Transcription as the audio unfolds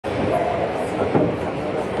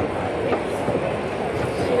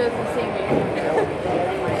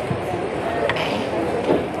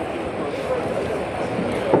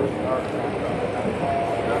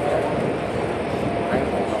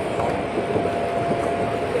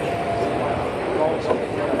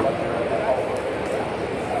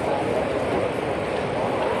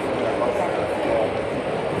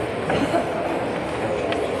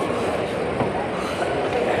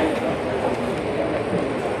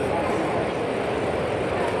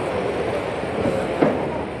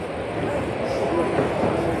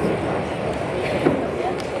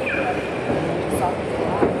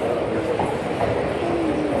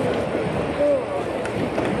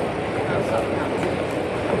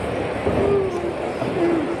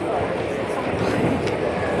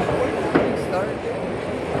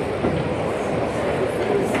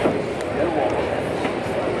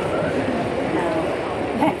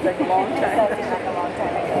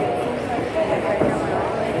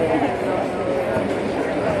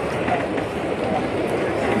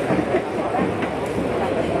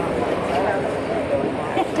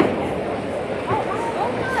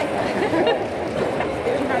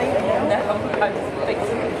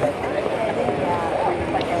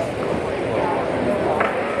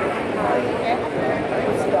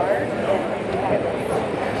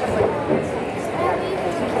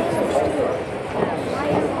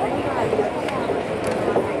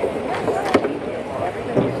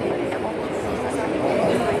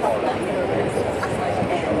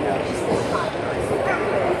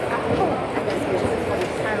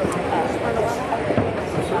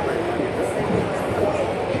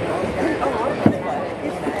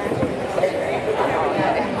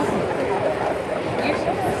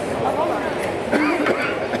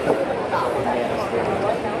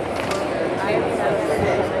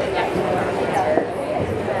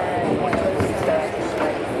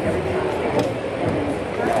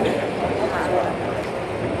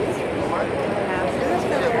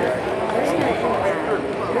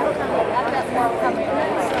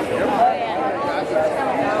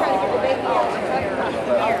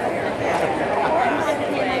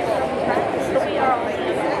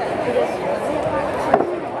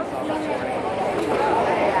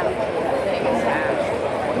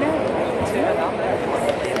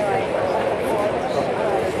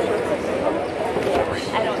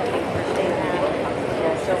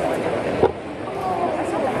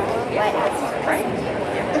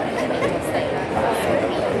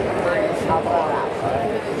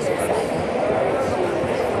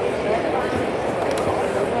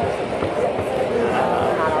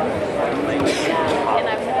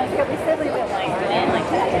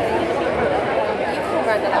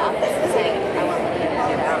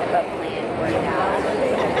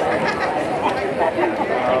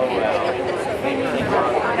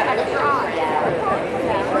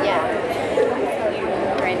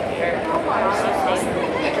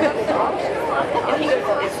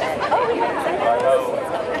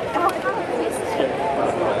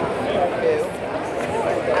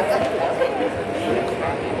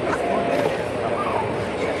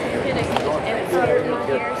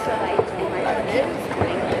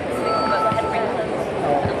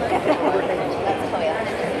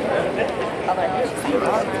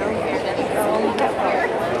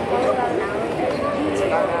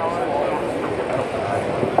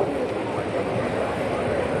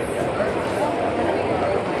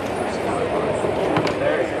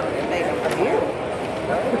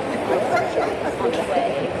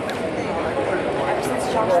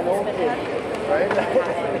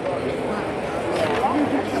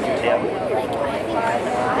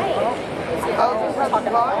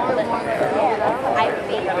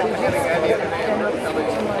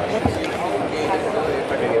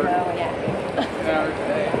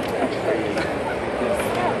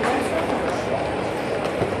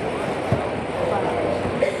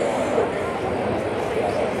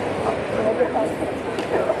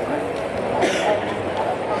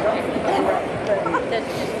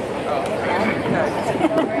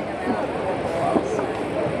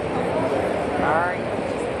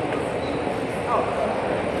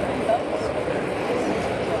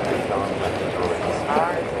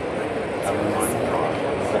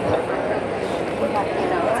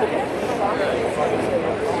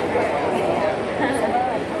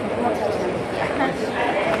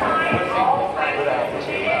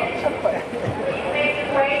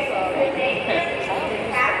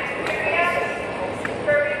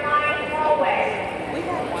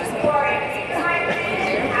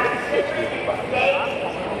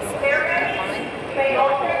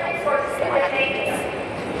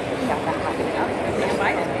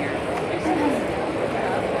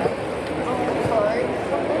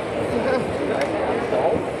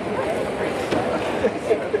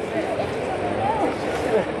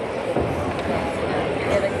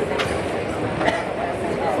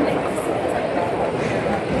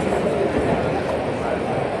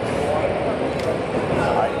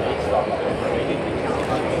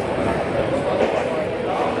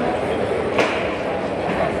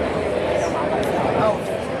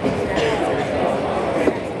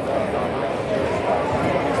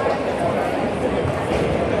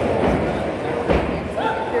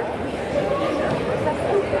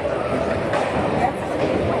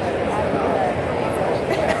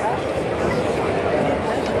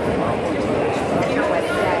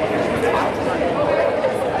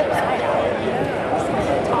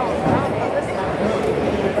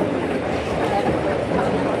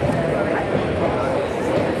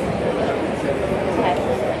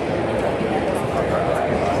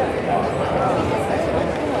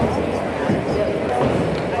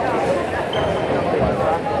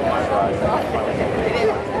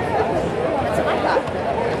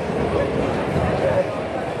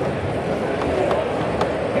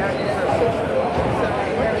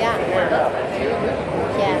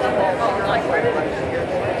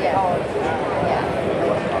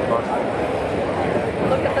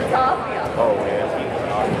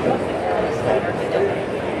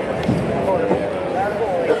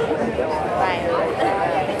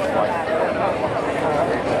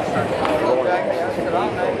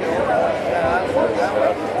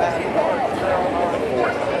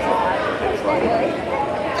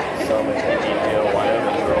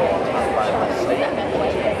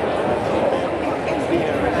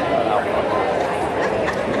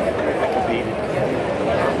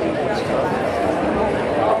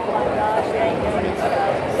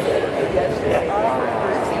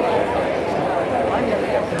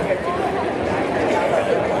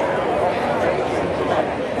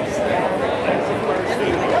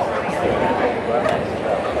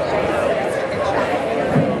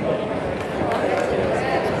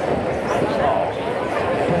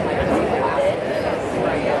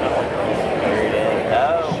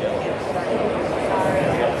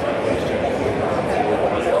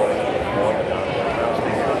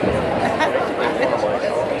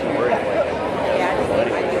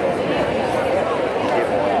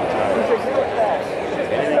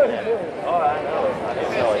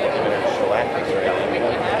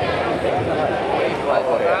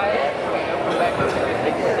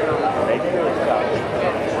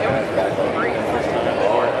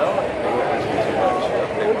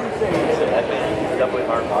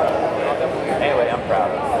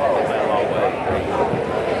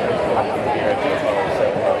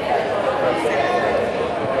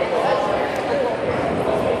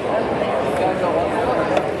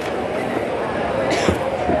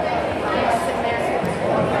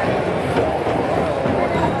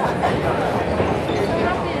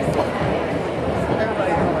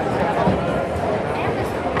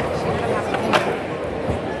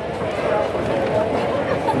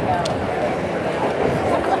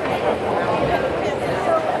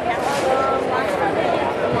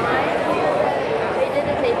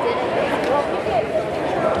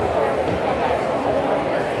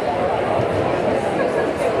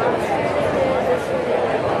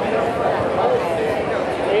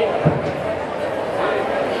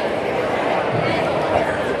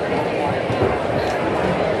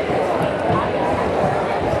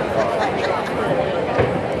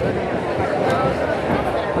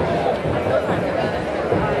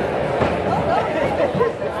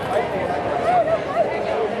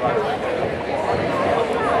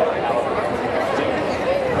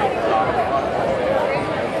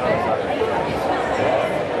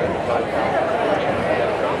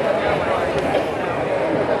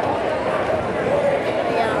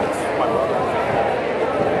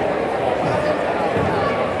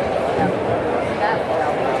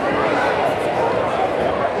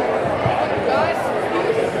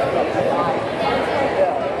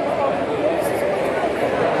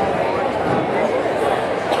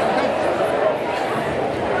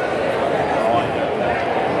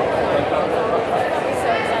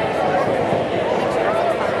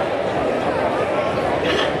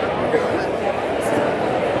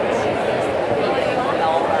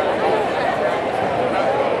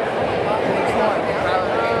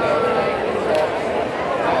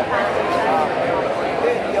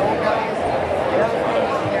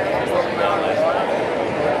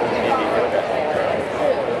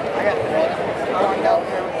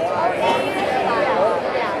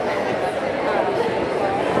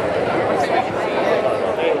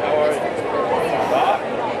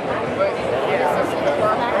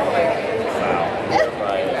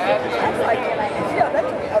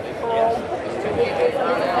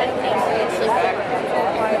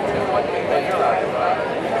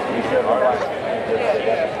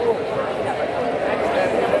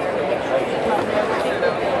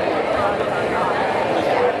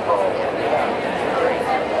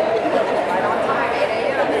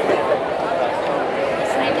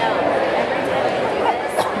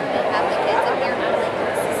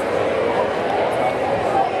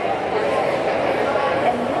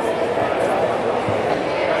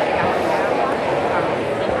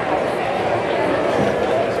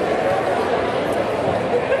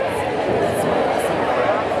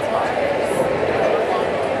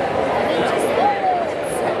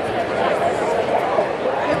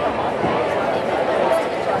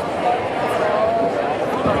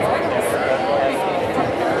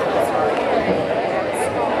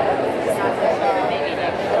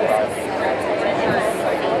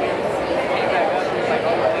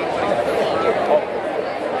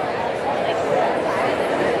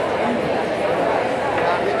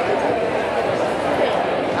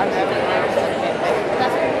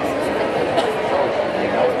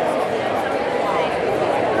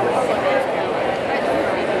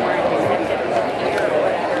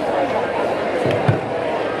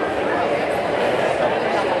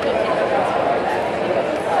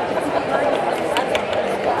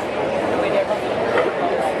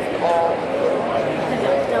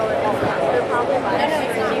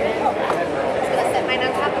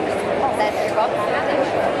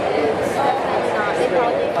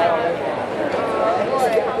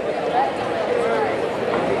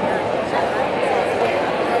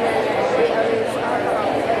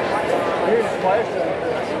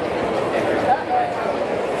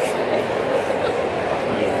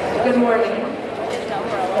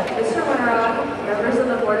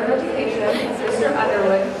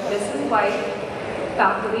Mrs. White,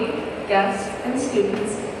 faculty, guests, and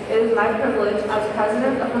students, it is my privilege as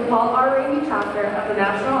President of the Paul R. Ramey Chapter of the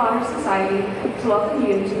National Honor Society to welcome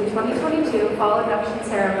you to the 2022 Fall Induction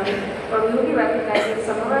Ceremony, where we will be recognizing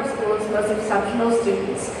some of our school's most exceptional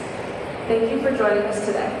students. Thank you for joining us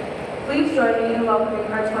today. Please join me in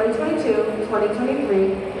welcoming our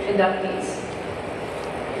 2022-2023 inductees.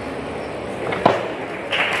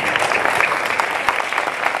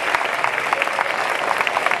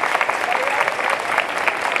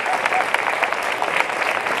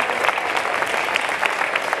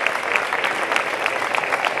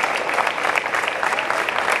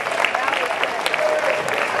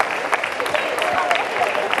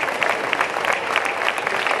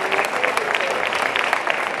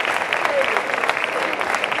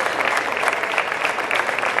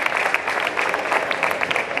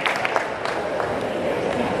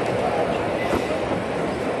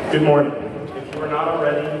 Good morning. If you are not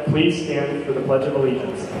already, please stand for the Pledge of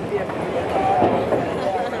Allegiance.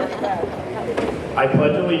 I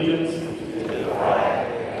pledge allegiance to the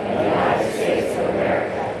flag of the United States of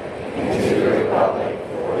America and to the republic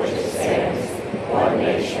for which it stands, one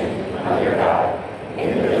nation, under God,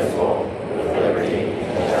 indivisible, with liberty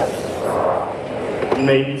and justice for all. You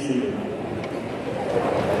may be seated.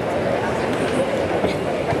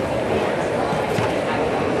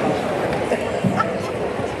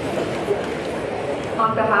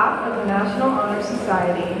 On behalf of the National Honor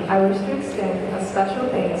Society, I wish to extend a special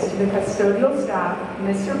thanks to the custodial staff,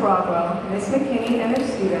 Mr. Broadwell, Ms. McKinney and her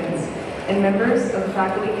students, and members of the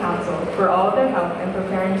Faculty Council for all of their help in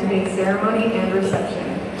preparing today's ceremony and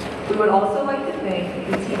reception. We would also like to thank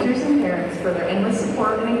the teachers and parents for their endless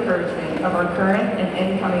support and encouragement of our current and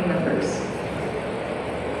incoming members.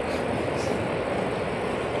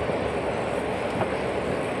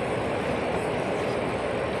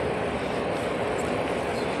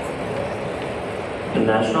 The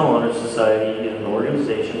National Honor Society is an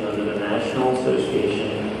organization under the National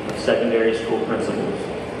Association of Secondary School Principals.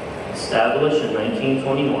 Established in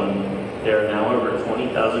 1921, there are now over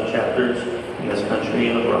 20,000 chapters in this country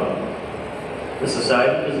and abroad. The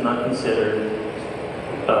society does not consider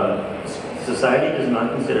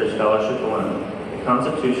scholarship alone. The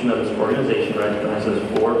Constitution of this organization recognizes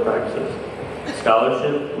 4 practices: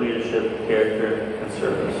 scholarship, leadership, character, and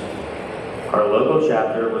service. Our local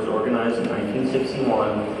chapter was organized in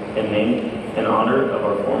 1961 and named in honor of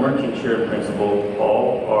our former teacher and principal,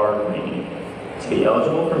 Paul R. Ramey. To be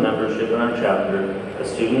eligible for membership in our chapter, a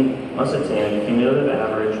student must attain a cumulative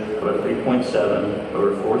average of a 3.7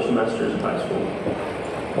 over 4 semesters of high school.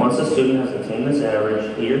 Once a student has attained this average,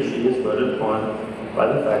 he or she is voted upon by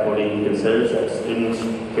the faculty and considers that student's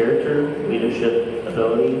character, leadership,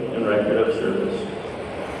 ability, and record of service.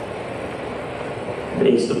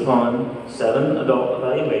 Based upon 7 adult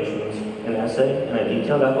evaluations, an essay, and a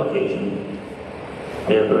detailed application,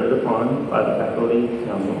 they are voted upon by the Faculty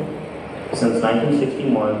Council. Since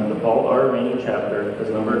 1961, the Paul R. Ramey chapter has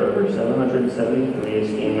numbered over 773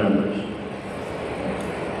 esteemed members.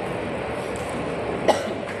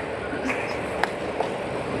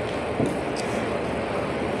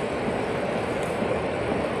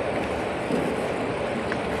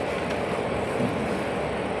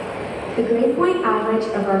 The grade point average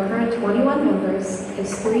of our current 21 members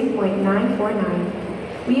is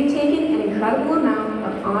 3.949. We have taken an incredible amount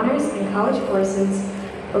of honors and college courses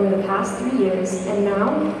over the past 3 years, and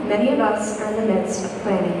now many of us are in the midst of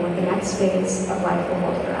planning what the next phase of life will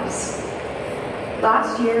hold for us.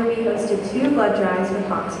 Last year, we hosted 2 blood drives with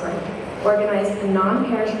Hawkesbury, organized a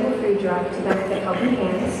non-perishable food drive to benefit Helping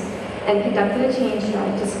Hands, and conducted a change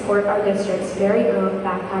drive to support our district's very own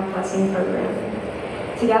backpack busing program.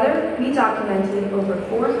 Together, we documented over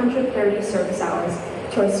 430 service hours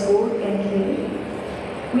to our school and community.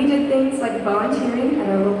 We did things like volunteering at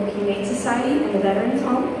our local Humane Society and the Veterans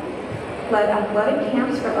Home, led athletic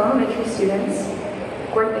camps for elementary students,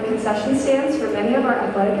 worked the concession stands for many of our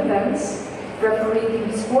athletic events, refereed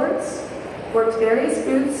youth sports, worked various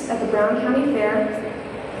booths at the Brown County Fair,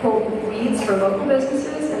 pulled weeds for local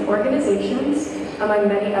businesses and organizations, among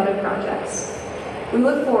many other projects. We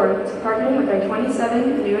look forward to partnering with our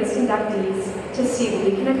 27 newest inductees to see what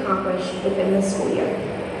we can accomplish within this school year.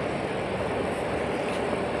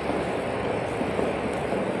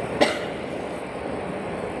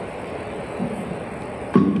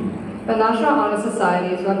 The National Honor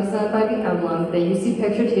Society is represented by the emblem that you see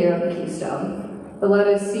pictured here of the keystone. The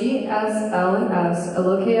letters C, S, L, and S are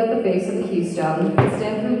located at the base of the keystone and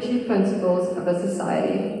stand for the chief principles of the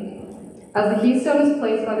society. As the keystone is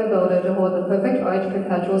placed by the builder to hold the perfect arch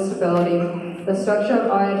perpetual stability, the structure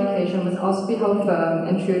of our education must also be held firm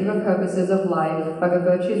and true to the purposes of life by the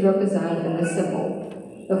virtues represented in this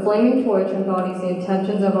symbol. The flaming torch embodies the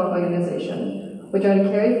intentions of our organization, which are to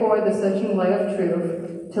carry forward the searching light of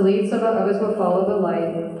truth, to lead so that others will follow the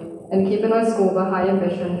light, and keep in our school the high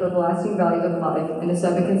ambition for the lasting values of life and to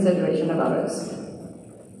serve the consideration of others.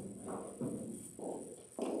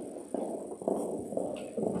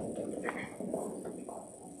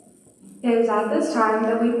 It is at this time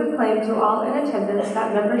that we proclaim to all in attendance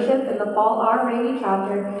that membership in the Paul R. Rainey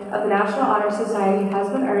chapter of the National Honor Society has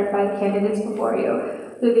been earned by the candidates before you.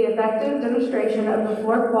 Through the effective demonstration of the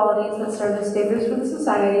 4 qualities that serve as standards for the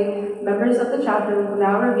society, members of the chapter will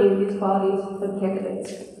now review these qualities for the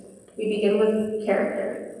candidates. We begin with character.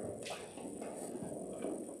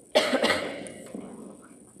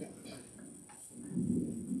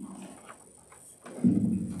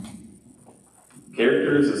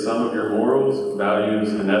 Character is the sum of your morals,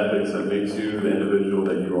 values, and ethics that makes you the individual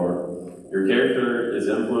that you are. Your character is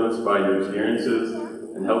influenced by your experiences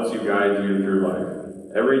and helps you guide you through life.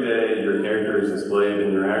 Every day, your character is displayed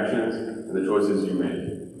in your actions and the choices you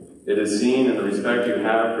make. It is seen in the respect you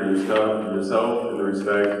have for yourself and the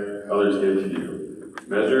respect others give to you.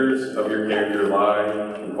 Measures of your character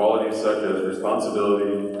lie in qualities such as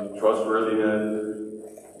responsibility,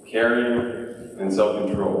 trustworthiness, caring, and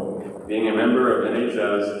self-control. Being a member of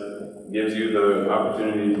NHS gives you the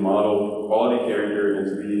opportunity to model quality character and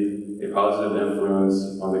to be a positive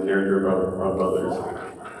influence on the character of others.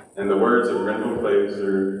 In the words of Grenville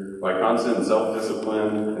Glaser, by constant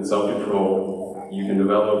self-discipline and self-control, you can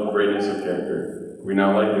develop greatness of character. We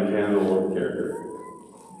now light the candle of character.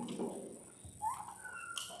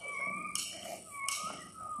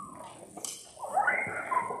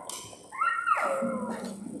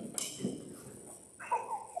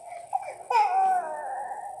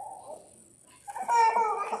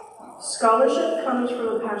 Scholarship comes from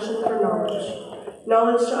a passion for knowledge.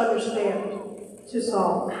 Knowledge to understand, to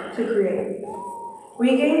solve, to create.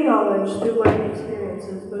 We gain knowledge through learning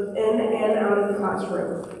experiences both in and out of the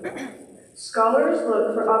classroom. Scholars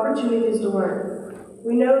look for opportunities to learn.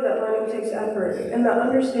 We know that learning takes effort and that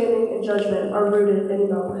understanding and judgment are rooted in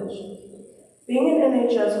knowledge. Being an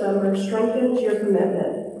NHS member strengthens your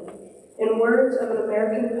commitment. In words of an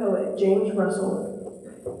American poet, James Russell,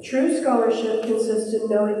 true scholarship consists in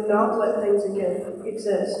knowing not what things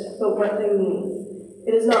exist, but what they mean.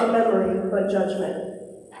 It is not memory, but judgment.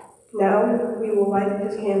 Now we will light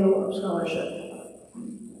this candle of scholarship.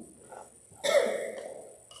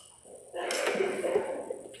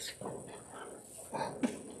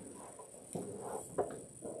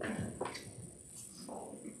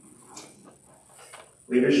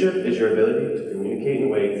 Leadership is your ability to communicate in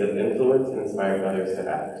ways that influence and inspire others to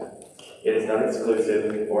act. It is not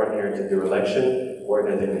exclusive or inherited through election or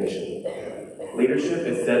designation. Leadership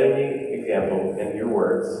is setting the example in your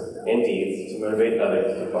words and deeds to motivate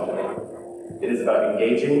others to follow. It is about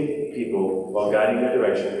engaging people while guiding their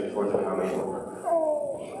direction towards a common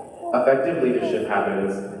goal. Effective leadership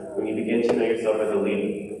happens when you begin to know yourself as a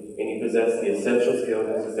leader and you possess the essential skills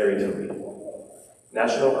necessary to lead.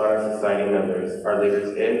 National Honor Society members are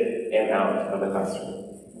leaders in and out of the classroom.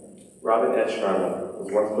 Robin S. Sharma was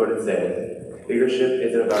once quoted saying, "Leadership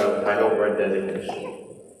isn't about a title or a designation.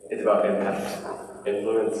 It's about impact,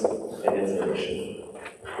 influence, and inspiration."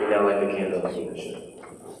 We now light the candle of leadership.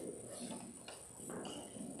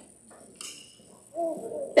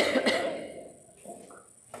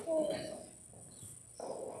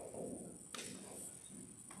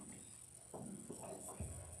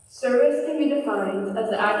 Service can be defined as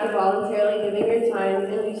the act of voluntarily giving your time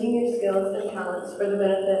and using your skills and talents for the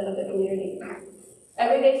benefit of the community.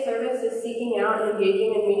 Everyday service is seeking out and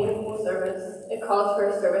engaging in meaningful service. It calls for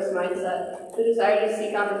a service mindset, the desire to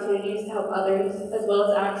seek opportunities to help others, as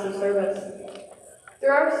well as acts of service.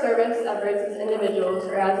 Through our service efforts as individuals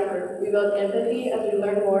or as a group, we build empathy as we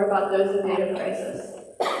learn more about those in need of crisis.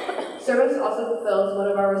 Service also fulfills one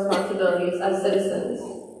of our responsibilities as citizens.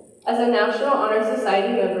 As a National Honor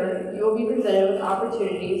Society member, you will be presented with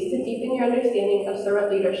opportunities to deepen your understanding of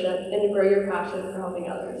servant leadership and to grow your passion for helping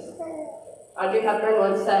others. Audrey Hepburn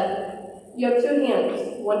once said, "You have two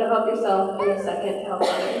hands, one to help yourself and the second to help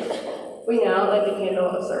others." We now light the candle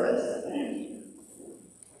of service.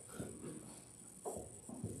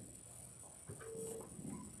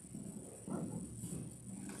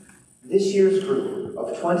 This year's group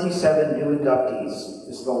of 27 new inductees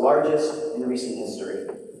is the largest in recent history.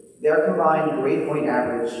 Their combined grade point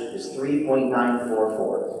average is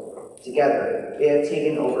 3.944. Together, they have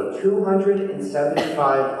taken over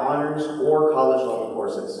 275 honors or college level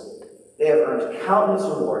courses. They have earned countless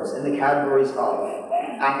awards in the categories of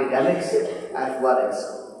academics, athletics,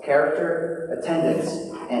 character, attendance,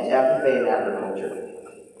 and FFA in agriculture.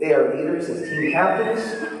 They are leaders as team captains,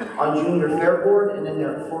 on junior fair board, and in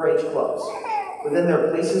their 4-H clubs, within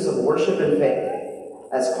their places of worship and faith,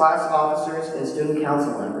 as class officers and student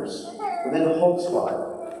council members, within Hope Squad,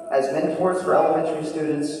 as mentors for elementary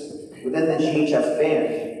students, within the GHS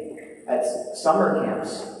band, at summer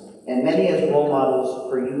camps, and many as role models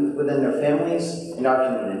for youth within their families and our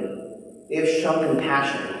community. They have shown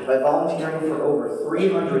compassion by volunteering for over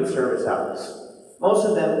 300 service hours. Most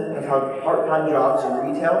of them have held part-time jobs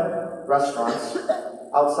in retail, restaurants,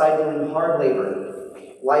 outside doing hard labor,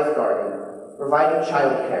 lifeguarding, providing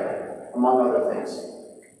childcare, among other things.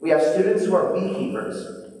 We have students who are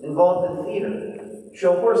beekeepers, involved in theater,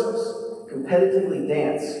 show horses, competitively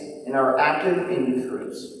dance, and are active in youth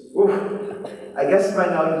groups. Oof. I guess by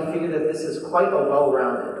now you figure that this is quite a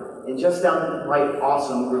well-rounded and just downright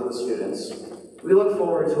awesome group of students. We look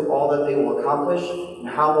forward to all that they will accomplish and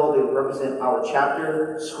how well they will represent our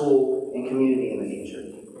chapter, school, and community in the future.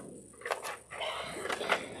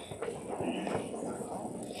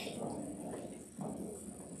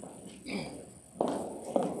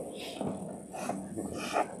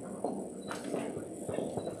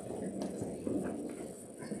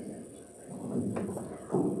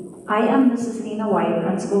 I am Mrs. Nina White,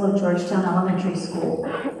 principal of Georgetown Elementary School,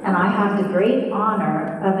 and I have the great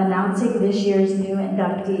honor of announcing this year's new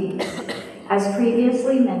inductees. As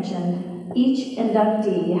previously mentioned, each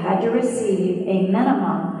inductee had to receive a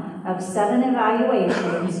minimum of 7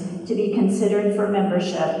 evaluations to be considered for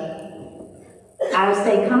membership. As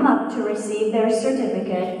they come up to receive their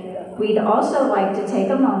certificate, we'd also like to take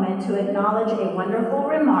a moment to acknowledge a wonderful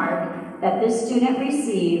remark that this student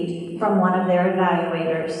received from one of their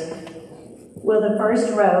evaluators. Will the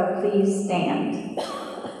first row please stand?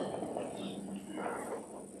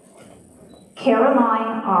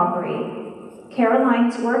 Caroline Aubrey.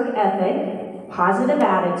 Caroline's work ethic, positive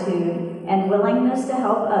attitude, and willingness to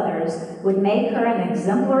help others would make her an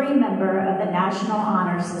exemplary member of the National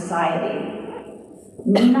Honor Society.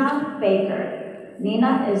 Nina Baker.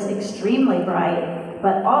 Nina is extremely bright,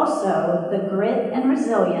 but also the grit and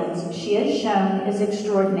resilience she has shown is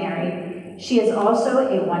extraordinary. She is also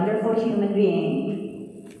a wonderful human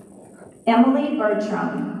being. Emily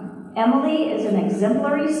Bertram. Emily is an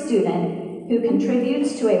exemplary student who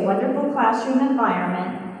contributes to a wonderful classroom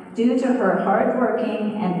environment due to her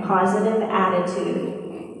hardworking and positive attitude.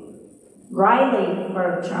 Riley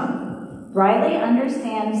Bertram. Riley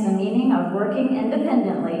understands the meaning of working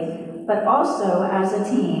independently, but also as a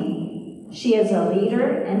team. She is a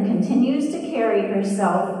leader and continues to carry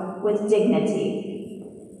herself with dignity.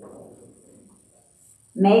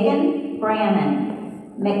 Megan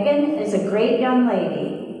Brannon. Megan is a great young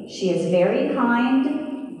lady. She is very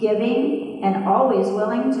kind, giving, and always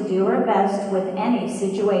willing to do her best with any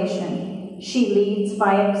situation. She leads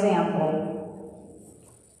by example.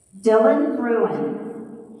 Dylan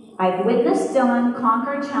Bruin. I've witnessed Dylan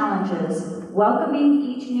conquer challenges, welcoming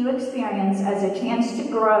each new experience as a chance to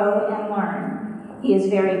grow and learn. He is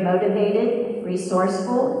very motivated,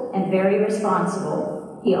 resourceful, and very responsible.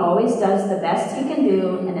 He always does the best he can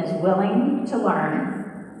do and is willing to learn.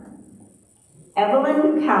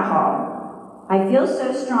 Evelyn Cahall. I feel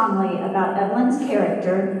so strongly about Evelyn's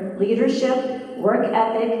character, leadership, work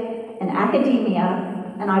ethic, and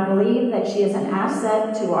academia, and I believe that she is an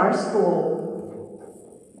asset to our school.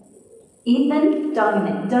 Ethan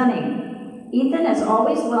Dunning. Ethan is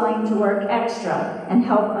always willing to work extra and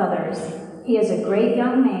help others. He is a great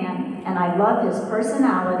young man, and I love his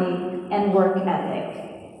personality and work ethic.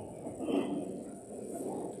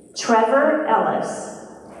 Trevor Ellis.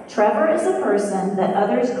 Trevor is a person that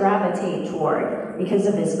others gravitate toward because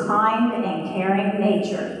of his kind and caring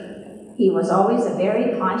nature. He was always a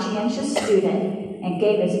very conscientious student and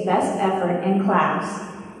gave his best effort in class.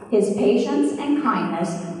 His patience and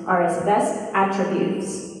kindness are his best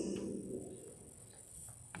attributes.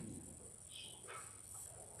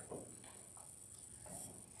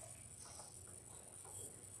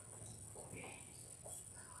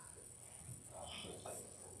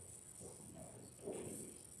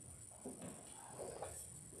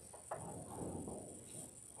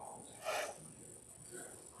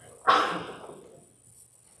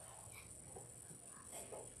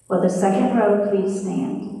 Will the second row please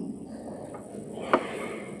stand?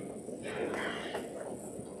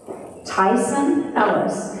 Tyson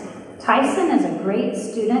Ellis. Tyson is a great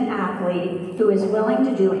student athlete who is willing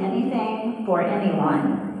to do anything for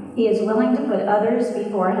anyone. He is willing to put others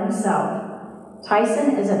before himself.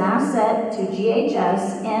 Tyson is an asset to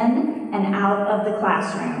GHS in and out of the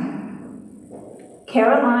classroom.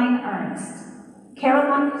 Caroline Ernst.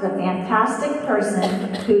 Caroline is a fantastic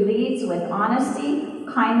person who leads with honesty,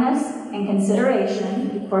 kindness, and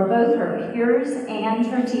consideration for both her peers and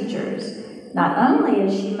her teachers. Not only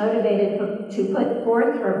is she motivated to put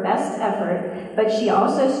forth her best effort, but she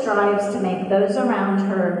also strives to make those around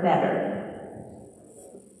her better.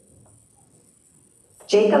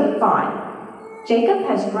 Jacob 5. Jacob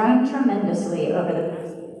has grown tremendously over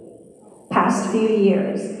the past few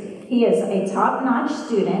years. He is a top-notch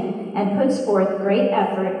student and puts forth great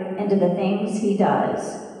effort into the things he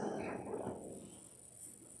does.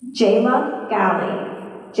 Jayla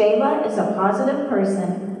Galley. Jayla is a positive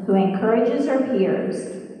person who encourages her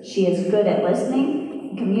peers. She is good at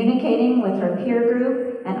listening, communicating with her peer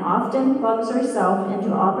group, and often plugs herself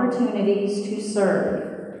into opportunities to serve.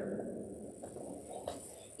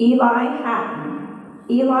 Eli Hatton.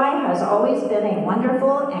 Eli has always been a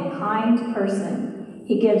wonderful and kind person.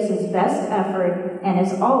 He gives his best effort and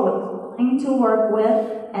is always willing to work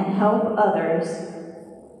with and help others.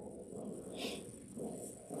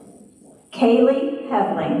 Kaylee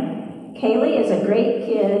Hebling. Kaylee is a great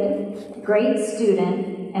kid, great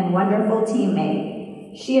student, and wonderful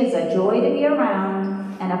teammate. She is a joy to be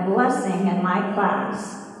around and a blessing in my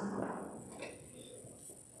class.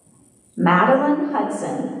 Madeline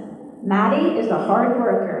Hudson. Maddie is a hard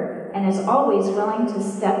worker and is always willing to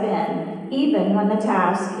step in, even when the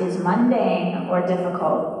task is mundane or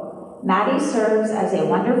difficult. Maddie serves as a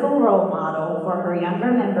wonderful role model for her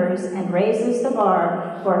younger members and raises the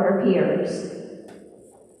bar for her peers.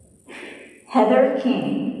 Heather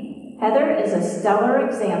King. Heather is a stellar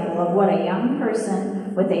example of what a young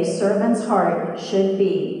person with a servant's heart should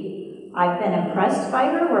be. I've been impressed by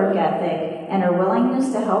her work ethic and her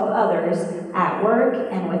willingness to help others at work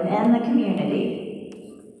and within the community.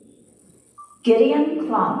 Gideon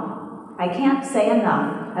Klump. I can't say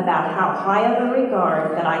enough about how high of a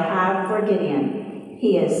regard that I have for Gideon.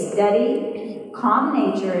 He is steady,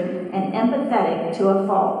 calm-natured, and empathetic to a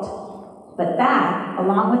fault. But that,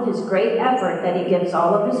 along with his great effort that he gives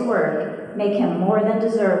all of his work, make him more than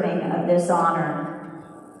deserving of this honor.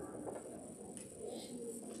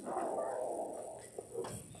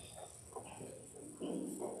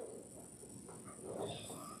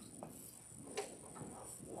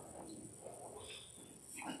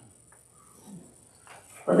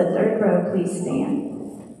 For the third row, please stand.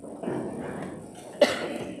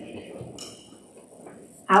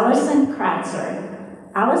 Allison Kratzer.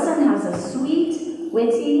 Allison has a sweet,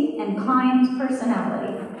 witty, and kind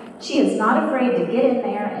personality. She is not afraid to get in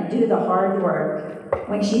there and do the hard work.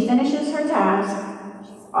 When she finishes her task,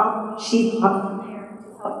 she's often there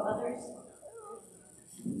to help others.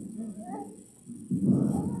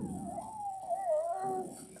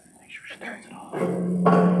 Make sure she turns it off.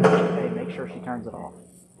 Hey, make sure she turns it off.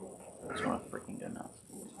 I just want to freaking go nuts.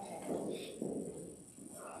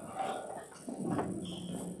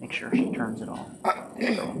 Make sure she turns it off.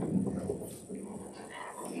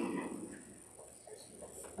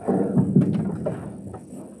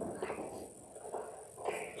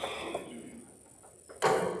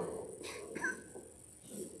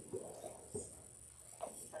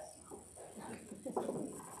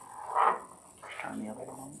 Turn the other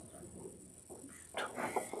one on.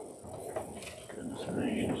 Goodness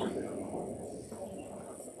gracious.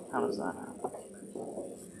 How does that happen?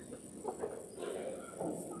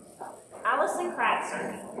 Allison Kratzer.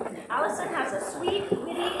 Allison has a sweet,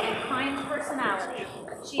 witty, and kind personality.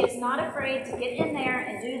 She is not afraid to get in there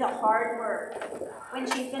and do the hard work. When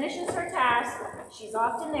she finishes her task, she's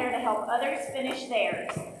often there to help others finish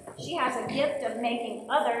theirs. She has a gift of making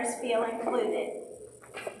others feel included.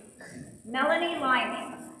 Melanie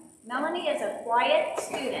Liming. Melanie is a quiet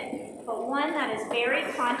student, but one that is very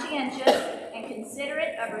conscientious and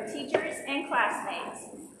considerate of her teachers and classmates.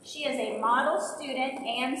 She is a model student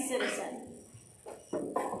and citizen.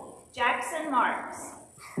 Jackson Marks.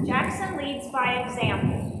 Jackson leads by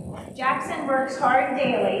example. Jackson works hard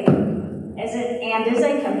daily and is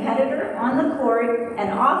a competitor on the court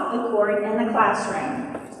and off the court in the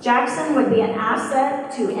classroom. Jackson would be an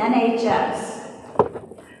asset to NHS.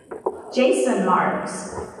 Jason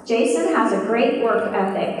Marks. Jason has a great work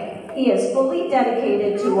ethic. He is fully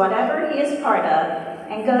dedicated to whatever he is part of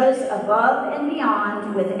and goes above and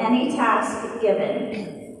beyond with any task given.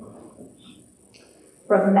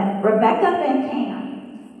 Rebecca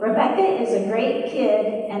Benham. Rebecca is a great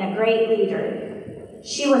kid and a great leader.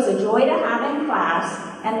 She was a joy to have in class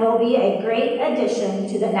and will be a great addition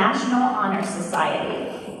to the National Honor Society.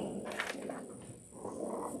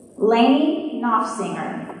 Lainey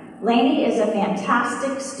Knopfsinger. Lainey is a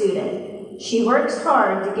fantastic student. She works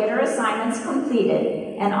hard to get her assignments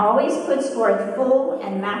completed and always puts forth full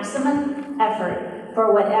and maximum effort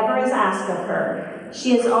for whatever is asked of her.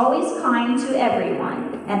 She is always kind to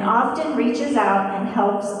everyone and often reaches out and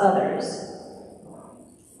helps others.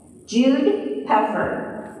 Jude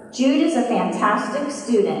Peffer. Jude is a fantastic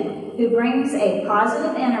student who brings a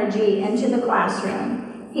positive energy into the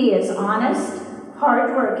classroom. He is honest,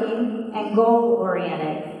 hardworking, and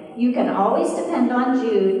goal-oriented. You can always depend on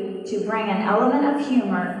Jude to bring an element of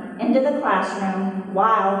humor into the classroom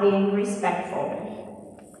while being respectful.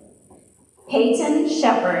 Peyton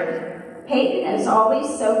Shepard. Peyton is always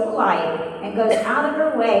so polite and goes out of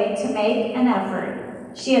her way to make an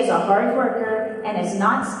effort. She is a hard worker and is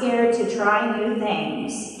not scared to try new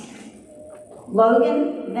things.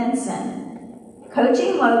 Logan Vinson.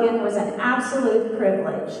 Coaching Logan was an absolute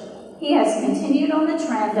privilege. He has continued on the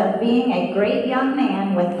trend of being a great young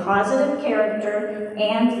man with positive character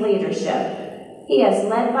and leadership. He has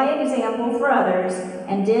led by example for others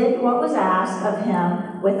and did what was asked of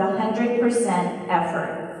him with 100%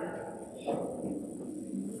 effort.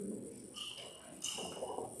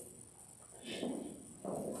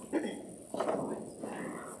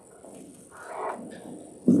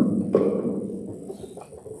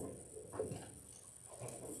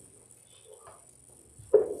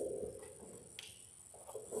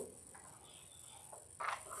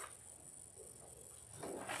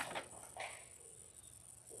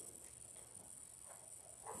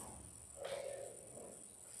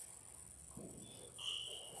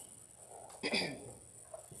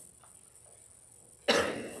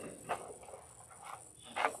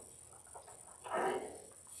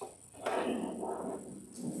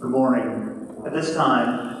 Good morning. At this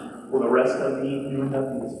time, will the rest of the new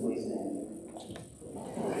inductees please stand?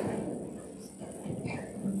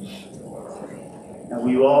 Now, will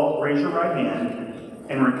you all raise your right hand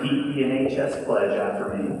and repeat the NHS pledge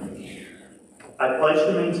after me? I pledge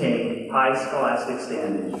to maintain high scholastic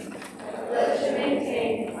standards. I pledge to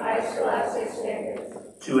maintain high scholastic standards.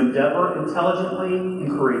 To endeavor intelligently and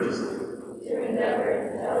courageously. To endeavor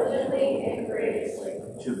intelligently and courageously.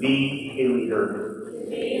 To be a leader.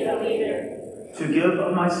 Be a leader. To give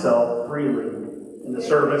of myself freely in the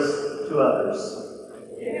service to others.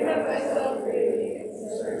 To give of myself freely in the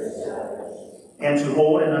service to others. And to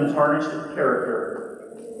hold an untarnished character.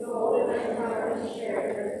 To hold an untarnished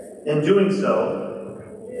character. In doing so,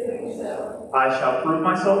 I shall prove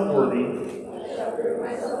myself worthy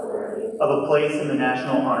of a place in the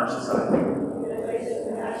National Honor Society.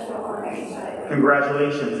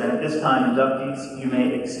 Congratulations, and at this time, inductees, you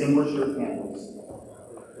may extinguish your candles.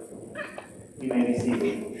 You may be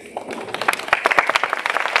seated.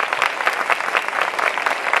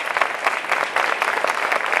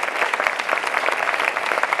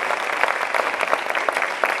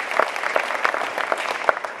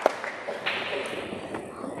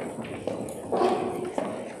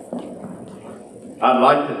 I'd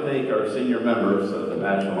like to thank our senior members of the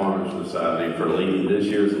National Honor Society for leading this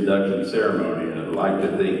year's induction ceremony, and I'd like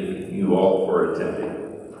to thank you all for attending.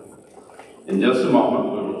 In just a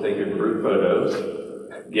moment, we will take a group photos.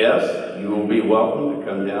 Guests, you will be welcome to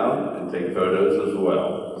come down and take photos as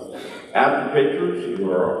well. After pictures,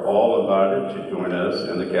 you are all invited to join us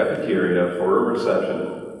in the cafeteria for a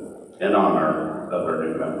reception in honor of our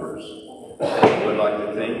new members. I would like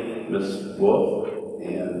to thank Ms. Wolf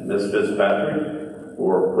and Ms. Fitzpatrick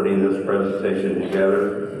for putting this presentation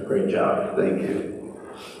together. Great job. Thank you.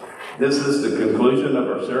 This is the conclusion of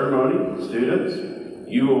our ceremony. Students,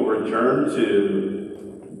 you will return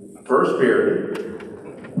to first period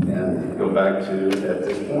and go back to at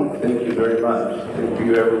this point. Thank you very much. Thank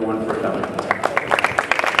you everyone for coming.